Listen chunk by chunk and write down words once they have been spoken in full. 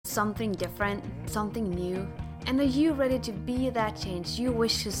something different, something new? And are you ready to be that change you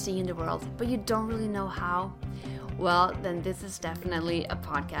wish to see in the world, but you don't really know how? Well, then this is definitely a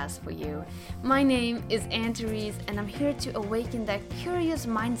podcast for you. My name is Anne-Therese, and I'm here to awaken that curious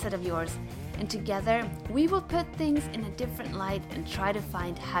mindset of yours. And together, we will put things in a different light and try to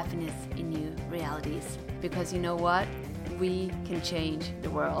find happiness in new realities. Because you know what? We can change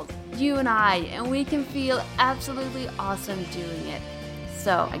the world. You and we can feel absolutely awesome doing it.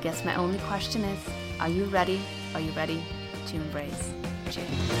 So I guess my only question is, are you ready? Are you ready to embrace change?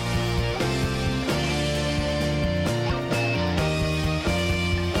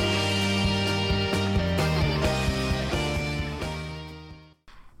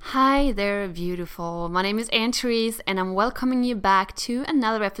 Hi there, beautiful. My name is Anne-Therese, and I'm welcoming you back to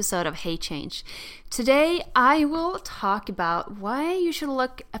another episode of Hey Change. Today, I will talk about why you should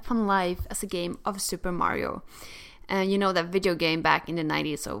look upon life as a game of Super Mario. You know, that video game back in the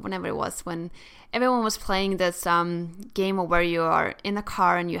 90s, or whenever it was, when everyone was playing this game where you are in a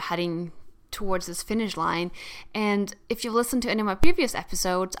car and you're heading towards this finish line. And if you've listened to any of my previous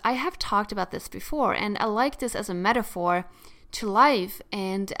episodes, I have talked about this before, and I like this as a metaphor to life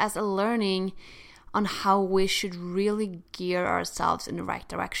and as a learning on how we should really gear ourselves in the right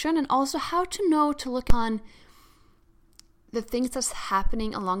direction, and also how to know to look on the things that's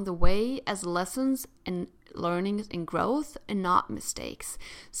happening along the way as lessons and learnings and growth and not mistakes.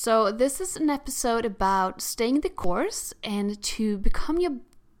 So this is an episode about staying the course and to become your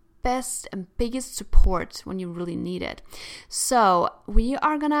best and biggest support when you really need it. So we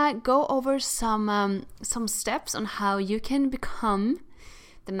are gonna go over some steps on how you can become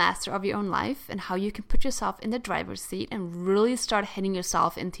the master of your own life and how you can put yourself in the driver's seat and really start heading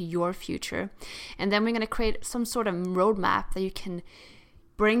yourself into your future. And then we're gonna create some sort of roadmap that you can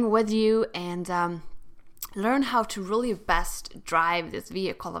bring with you and learn how to really best drive this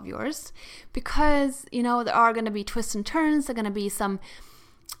vehicle of yours, because you know there are gonna be twists and turns, there are gonna be some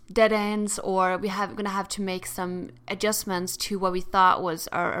dead ends, or we're gonna have to make some adjustments to what we thought was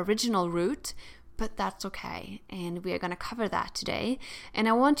our original route, but that's okay, and we are gonna cover that today. And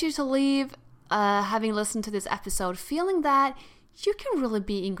I want you to leave having listened to this episode feeling that you can really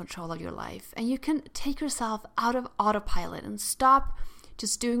be in control of your life, and you can take yourself out of autopilot and stop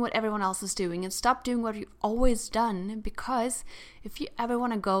just doing what everyone else is doing and stop doing what you've always done, because if you ever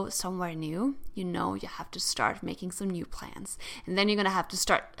want to go somewhere new, you know you have to start making some new plans, and then you're going to have to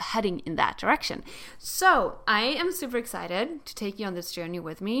start heading in that direction. So I am super excited to take you on this journey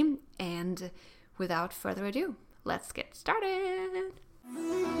with me, and without further ado, let's get started.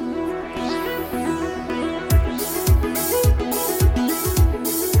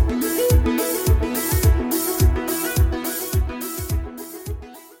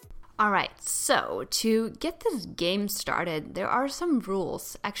 Alright, so to get this game started, there are some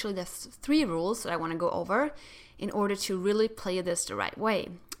rules. Actually, there's 3 rules that I want to go over in order to really play this the right way.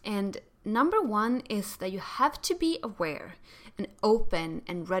 And number 1 is that you have to be aware and open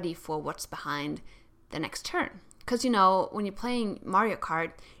and ready for what's behind the next turn. Because, you know, when you're playing Mario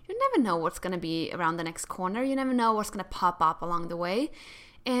Kart, you never know what's going to be around the next corner. You never know what's going to pop up along the way.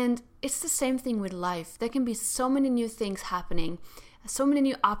 And it's the same thing with life. There can be so many new things happening, so many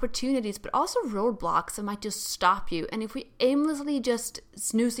new opportunities, but also roadblocks that might just stop you. And if we aimlessly just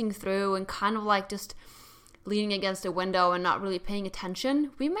snoozing through and kind of like just leaning against a window and not really paying attention,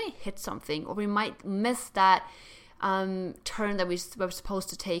 we might hit something, or we might miss that turn that we were supposed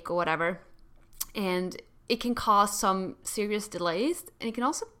to take or whatever. And it can cause some serious delays, and it can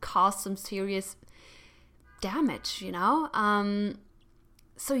also cause some serious damage, you know?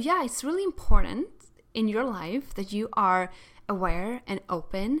 So yeah, it's really important in your life that you are aware and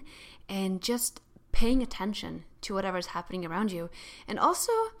open and just paying attention to whatever's happening around you, and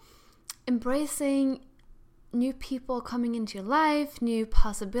also embracing new people coming into your life, new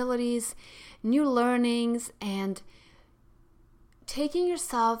possibilities, new learnings, and taking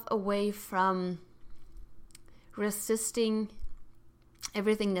yourself away from resisting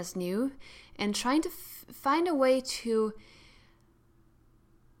everything that's new and trying to find a way to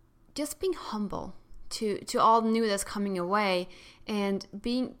just being humble to all new that's coming your way, and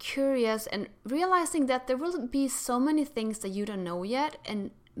being curious and realizing that there will be so many things that you don't know yet,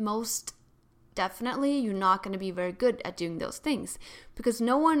 and most definitely you're not going to be very good at doing those things, because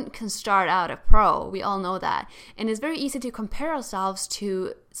no one can start out a pro. We all know that, and it's very easy to compare ourselves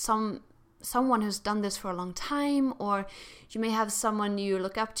to someone who's done this for a long time, or you may have someone you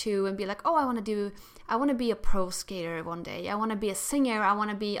look up to and be like, oh, I want to be a pro skater one day, I want to be a singer, I want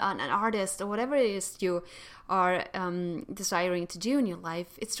to be an artist, or whatever it is you are desiring to do in your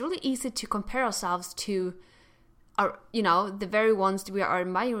life. It's really easy to compare ourselves to are, the very ones that we are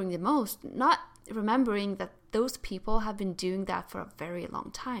admiring the most, not remembering that those people have been doing that for a very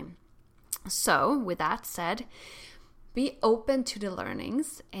long time. So with that said, be open to the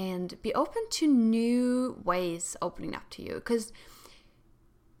learnings and be open to new ways opening up to you. Because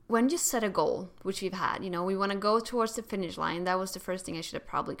when you set a goal, which we've had, we want to go towards the finish line. That was the first thing I should have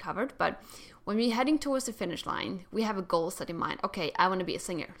probably covered. But when we're heading towards the finish line, we have a goal set in mind. Okay, I want to be a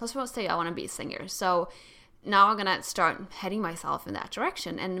singer. Let's say I want to be a singer. So now I'm going to start heading myself in that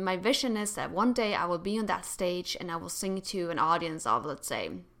direction. And my vision is that one day I will be on that stage and I will sing to an audience of, let's say,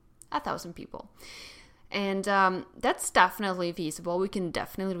 1,000 people. And that's definitely feasible. We can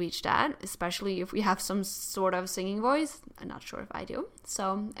definitely reach that, especially if we have some sort of singing voice. I'm not sure if I do.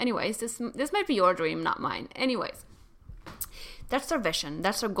 So anyways, this might be your dream, not mine. Anyways, that's our vision.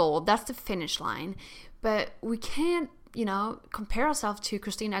 That's our goal. That's the finish line. But we can't, compare ourselves to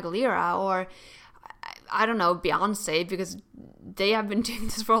Christina Aguilera or, I don't know, Beyonce, because they have been doing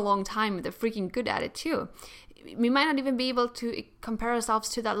this for a long time and they're freaking good at it too. We might not even be able to compare ourselves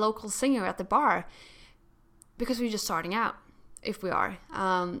to that local singer at the bar, because we're just starting out, if we are.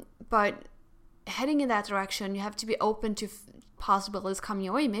 But heading in that direction, you have to be open to possibilities coming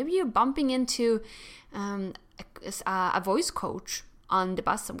your way. Maybe you're bumping into a voice coach on the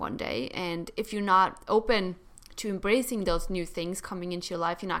bus one day, and if you're not open to embracing those new things coming into your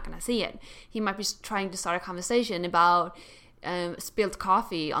life, you're not going to see it. He might be trying to start a conversation about spilled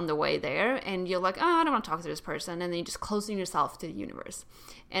coffee on the way there, and you're like, I don't want to talk to this person, and then you're just closing yourself to the universe.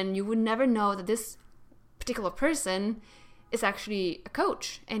 And you would never know that this particular person is actually a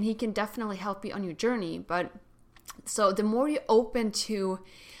coach, and he can definitely help you on your journey. But so the more you're open to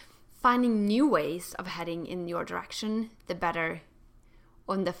finding new ways of heading in your direction, the better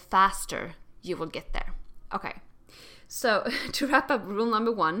and the faster you will get there. Okay, so to wrap up, rule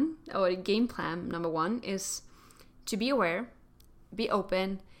number one, or game plan number one, is to be aware, be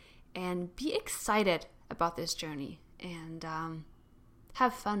open, and be excited about this journey, and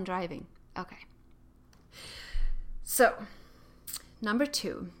have fun driving. Okay. So, number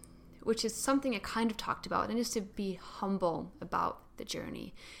two, which is something I kind of talked about, and is to be humble about the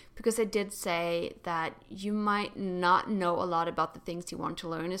journey. Because I did say that you might not know a lot about the things you want to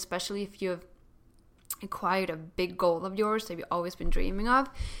learn, especially if you've acquired a big goal of yours that you've always been dreaming of.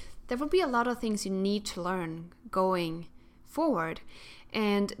 There will be a lot of things you need to learn going forward.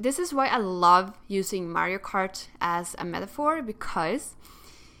 And this is why I love using Mario Kart as a metaphor, because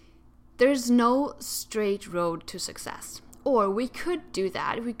there's no straight road to success. Or we could do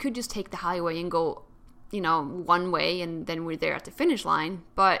that. We could just take the highway and go, one way, and then we're there at the finish line.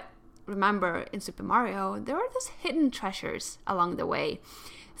 But remember, in Super Mario, there are these hidden treasures along the way.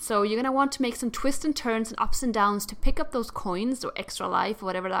 So you're going to want to make some twists and turns and ups and downs to pick up those coins or extra life, or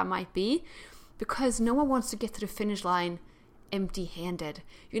whatever that might be. Because no one wants to get to the finish line empty-handed.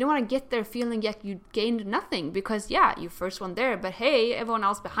 You don't want to get there feeling like you gained nothing, because you first one there, but hey, everyone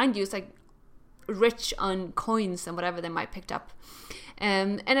else behind you is like rich on coins and whatever they might picked up.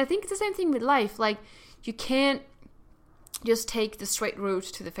 And I think it's the same thing with life. Like, you can't just take the straight route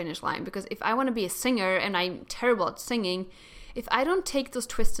to the finish line, because if I want to be a singer and I'm terrible at singing, if I don't take those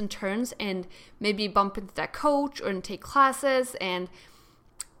twists and turns and maybe bump into that coach or take classes and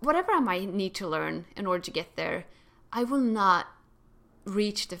whatever I might need to learn in order to get there, I will not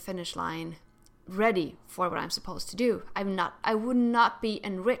reach the finish line ready for what I'm supposed to do. I would not be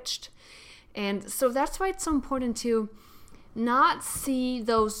enriched. And so that's why it's so important to not see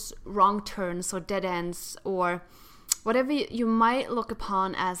those wrong turns or dead ends or whatever you might look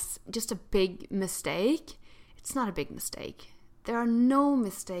upon as just a big mistake. It's not a big mistake. There are no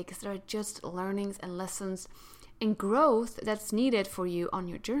mistakes. There are just learnings and lessons and growth that's needed for you on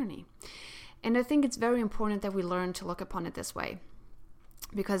your journey. And I think it's very important that we learn to look upon it this way,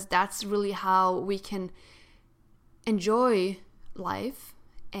 because that's really how we can enjoy life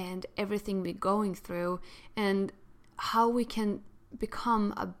and everything we're going through, and how we can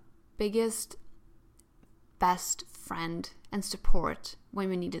become a biggest, best friend and support when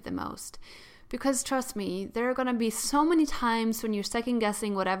we need it the most. Because trust me, there are going to be so many times when you're second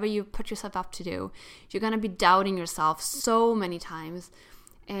guessing whatever you put yourself up to do. You're going to be doubting yourself so many times,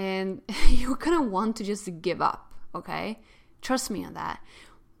 and you're going to want to just give up, okay? Trust me on that.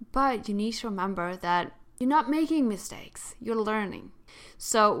 But you need to remember that you're not making mistakes. You're learning.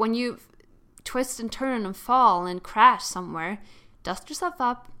 So when you twist and turn and fall and crash somewhere, dust yourself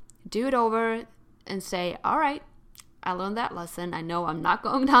up, do it over, and say, all right, I learned that lesson. I know I'm not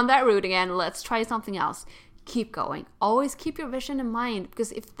going down that route again. Let's try something else. Keep going. Always keep your vision in mind,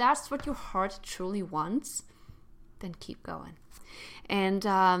 because if that's what your heart truly wants, then keep going. And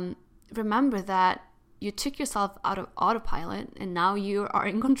remember that you took yourself out of autopilot and now you are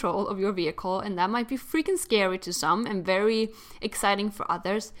in control of your vehicle, and that might be freaking scary to some and very exciting for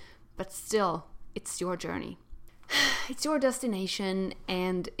others, but still, it's your journey. It's your destination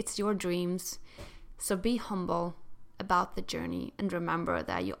and it's your dreams. So be humble about the journey and remember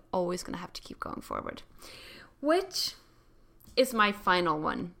that you're always going to have to keep going forward. Which is my final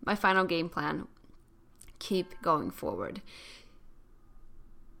one, my final game plan. Keep going forward.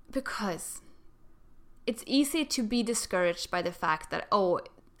 Because it's easy to be discouraged by the fact that, oh,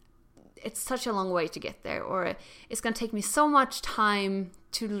 it's such a long way to get there, or it's going to take me so much time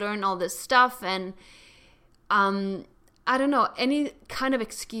to learn all this stuff, and I don't know, any kind of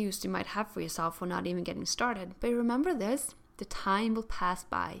excuse you might have for yourself for not even getting started. But remember this, the time will pass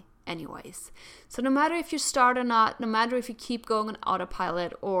by anyways. So no matter if you start or not, no matter if you keep going on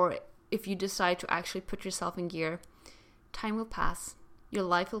autopilot or if you decide to actually put yourself in gear, time will pass. Your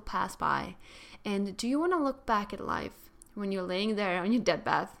life will pass by. And do you want to look back at life when you're laying there on your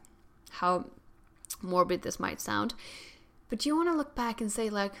deathbed? How morbid this might sound. But do you want to look back and say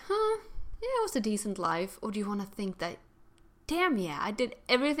like, yeah, it was a decent life? Or do you want to think that, damn yeah, I did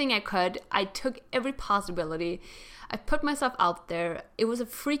everything I could. I took every possibility. I put myself out there. It was a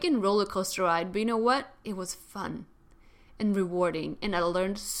freaking roller coaster ride. But you know what? It was fun and rewarding. And I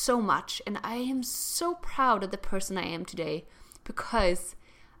learned so much. And I am so proud of the person I am today because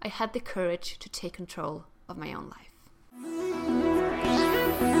I had the courage to take control of my own life.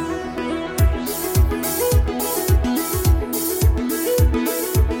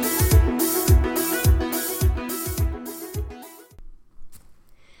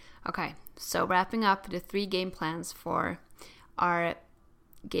 Okay, so wrapping up the 3 game plans for our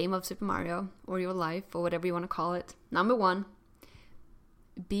game of Super Mario, or your life, or whatever you want to call it. Number 1,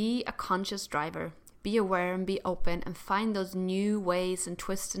 be a conscious driver. Be aware and be open and find those new ways and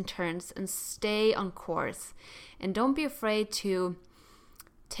twists and turns and stay on course. And don't be afraid to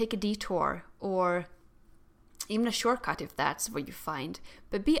take a detour or even a shortcut if that's what you find.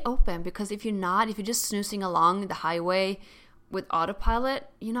 But be open, because if you're just snoozing along the highway with autopilot,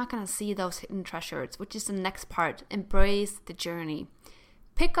 you're not going to see those hidden treasures, which is the next part. Embrace the journey.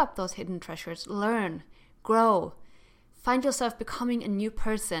 Pick up those hidden treasures. Learn. Grow. Find yourself becoming a new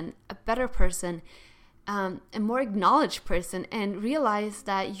person, a better person, a more acknowledged person, and realize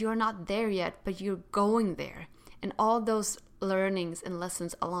that you're not there yet, but you're going there. And all those learnings and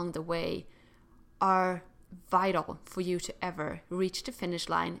lessons along the way are vital for you to ever reach the finish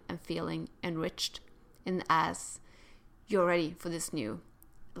line and feeling enriched, and as you're ready for this new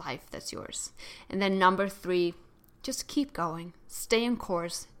life that's yours. And then number 3, just keep going. Stay on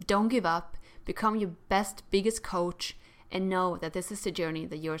course. Don't give up. Become your best, biggest coach, and know that this is the journey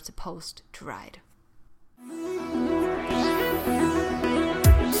that you're supposed to ride.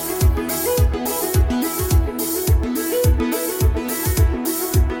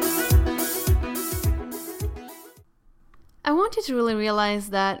 I want you to really realize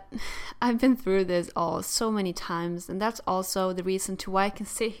that I've been through this all so many times, and that's also the reason to why I can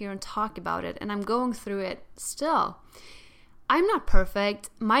sit here and talk about it, and I'm going through it still. I'm not perfect.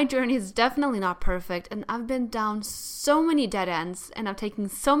 My journey is definitely not perfect, and I've been down so many dead ends, and I've taken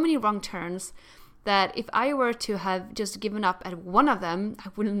so many wrong turns that if I were to have just given up at one of them, I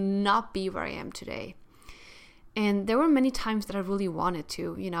would not be where I am today. And there were many times that I really wanted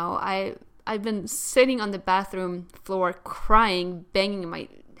to, I've been sitting on the bathroom floor crying, banging my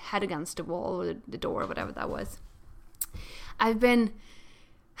head against the wall or the door, whatever that was. I've been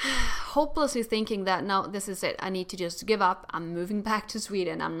hopelessly thinking that, no, this is it. I need to just give up. I'm moving back to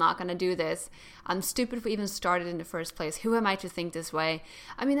Sweden. I'm not going to do this. I'm stupid for even started in the first place. Who am I to think this way?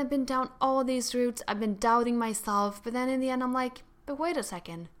 I mean, I've been down all these routes. I've been doubting myself. But then in the end, I'm like, but wait a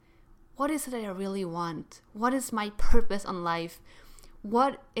second. What is it that I really want? What is my purpose on life?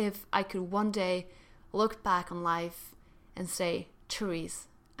 What if I could one day look back on life and say, Therese,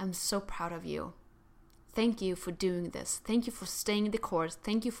 I'm so proud of you. Thank you for doing this. Thank you for staying the course.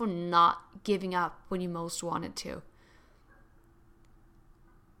 Thank you for not giving up when you most wanted to.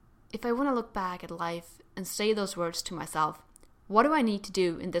 If I want to look back at life and say those words to myself, what do I need to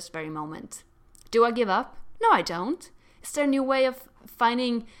do in this very moment? Do I give up? No, I don't. Is there a new way of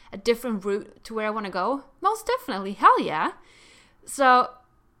finding a different route to where I want to go? Most definitely. Hell yeah. So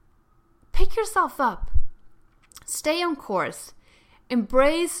pick yourself up. Stay on course.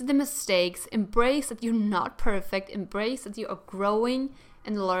 Embrace the mistakes. Embrace that you're not perfect. Embrace that you are growing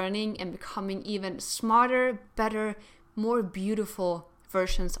and learning and becoming even smarter, better, more beautiful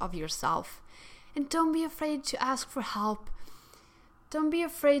versions of yourself. And don't be afraid to ask for help. Don't be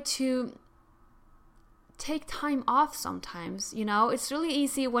afraid to take time off sometimes. It's really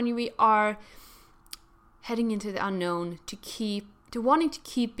easy when we are heading into the unknown to wanting to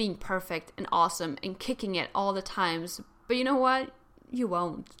keep being perfect and awesome and kicking it all the times. But you know what? You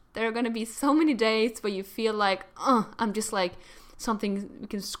won't. There are going to be so many days where you feel like, I'm just like something you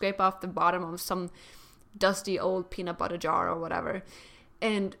can scrape off the bottom of some dusty old peanut butter jar or whatever.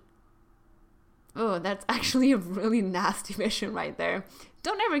 And that's actually a really nasty vision right there.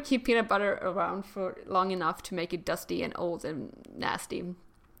 Don't ever keep peanut butter around for long enough to make it dusty and old and nasty,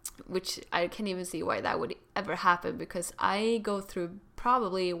 which I can't even see why that would ever happen, because I go through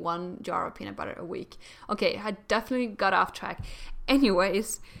probably 1 jar of peanut butter a week. Okay, I definitely got off track.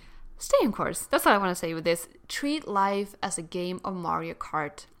 Anyways, stay on course. That's what I want to say with this. Treat life as a game of Mario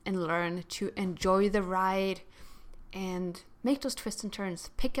Kart and learn to enjoy the ride and make those twists and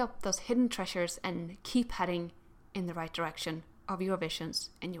turns. Pick up those hidden treasures and keep heading in the right direction of your visions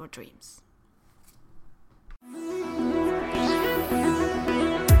and your dreams.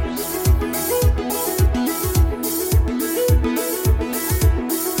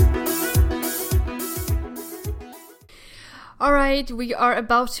 All right, we are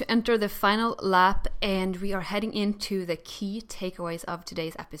about to enter the final lap and we are heading into the key takeaways of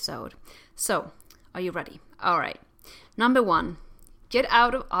today's episode. So, are you ready? All right. Number 1, get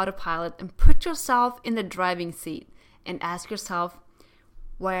out of autopilot and put yourself in the driving seat and ask yourself,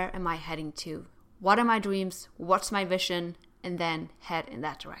 where am I heading to? What are my dreams? What's my vision? And then head in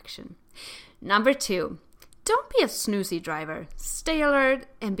that direction. Number 2, don't be a snoozy driver. Stay alert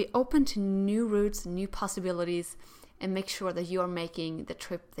and be open to new routes, new possibilities, and make sure that you are making the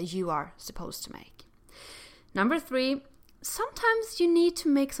trip that you are supposed to make. Number 3, sometimes you need to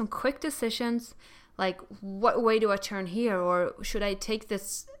make some quick decisions, like what way do I turn here, or should I take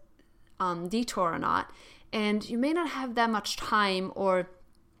this detour or not? And you may not have that much time or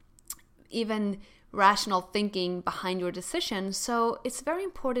even rational thinking behind your decision. So it's very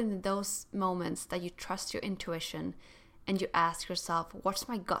important in those moments that you trust your intuition and you ask yourself, what's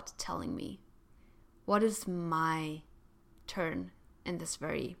my gut telling me? What is my turn in this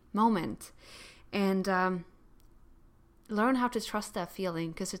very moment? And learn how to trust that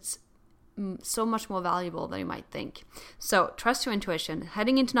feeling, because it's so much more valuable than you might think. So trust your intuition.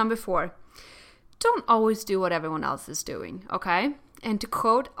 Heading into number 4, don't always do what everyone else is doing, okay? And to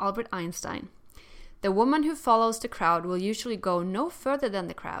quote Albert Einstein, the woman who follows the crowd will usually go no further than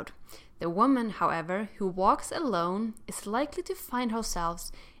the crowd. The woman, however, who walks alone is likely to find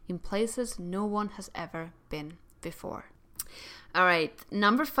herself in places no one has ever been before. All right,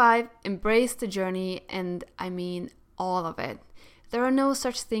 number 5, embrace the journey, and I mean all of it. There are no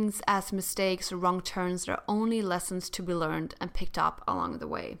such things as mistakes or wrong turns. There are only lessons to be learned and picked up along the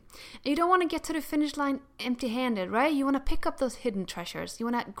way. And you don't want to get to the finish line empty-handed, right? You want to pick up those hidden treasures. You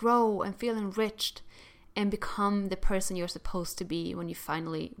want to grow and feel enriched and become the person you're supposed to be when you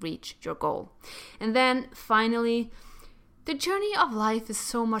finally reach your goal. And then finally, the journey of life is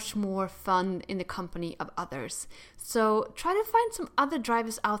so much more fun in the company of others. So try to find some other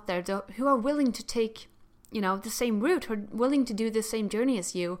drivers out there who are willing to take the same route, or willing to do the same journey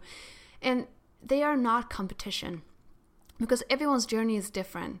as you. And they are not competition, because everyone's journey is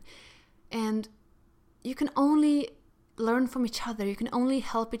different. And you can only learn from each other. You can only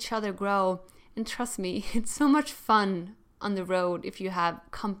help each other grow. And trust me, it's so much fun on the road if you have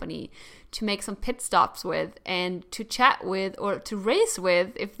company to make some pit stops with and to chat with or to race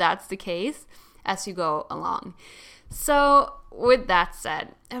with, if that's the case, as you go along. So with that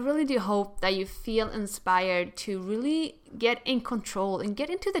said, I really do hope that you feel inspired to really get in control and get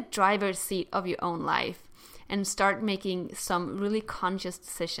into the driver's seat of your own life and start making some really conscious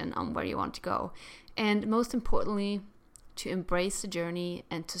decision on where you want to go. And most importantly, to embrace the journey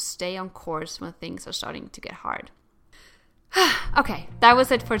and to stay on course when things are starting to get hard. Okay, that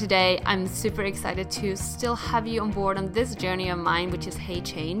was it for today. I'm super excited to still have you on board on this journey of mine, which is Hey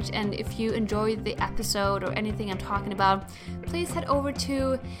Change. And if you enjoyed the episode or anything I'm talking about, please head over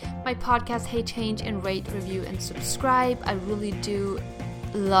to my podcast, Hey Change, and rate, review, and subscribe. I really do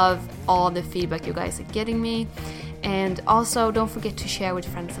love all the feedback you guys are getting me. And also, don't forget to share with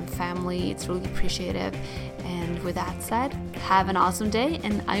friends and family. It's really appreciative. And with that said, have an awesome day,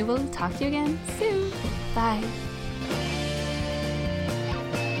 and I will talk to you again soon. Bye.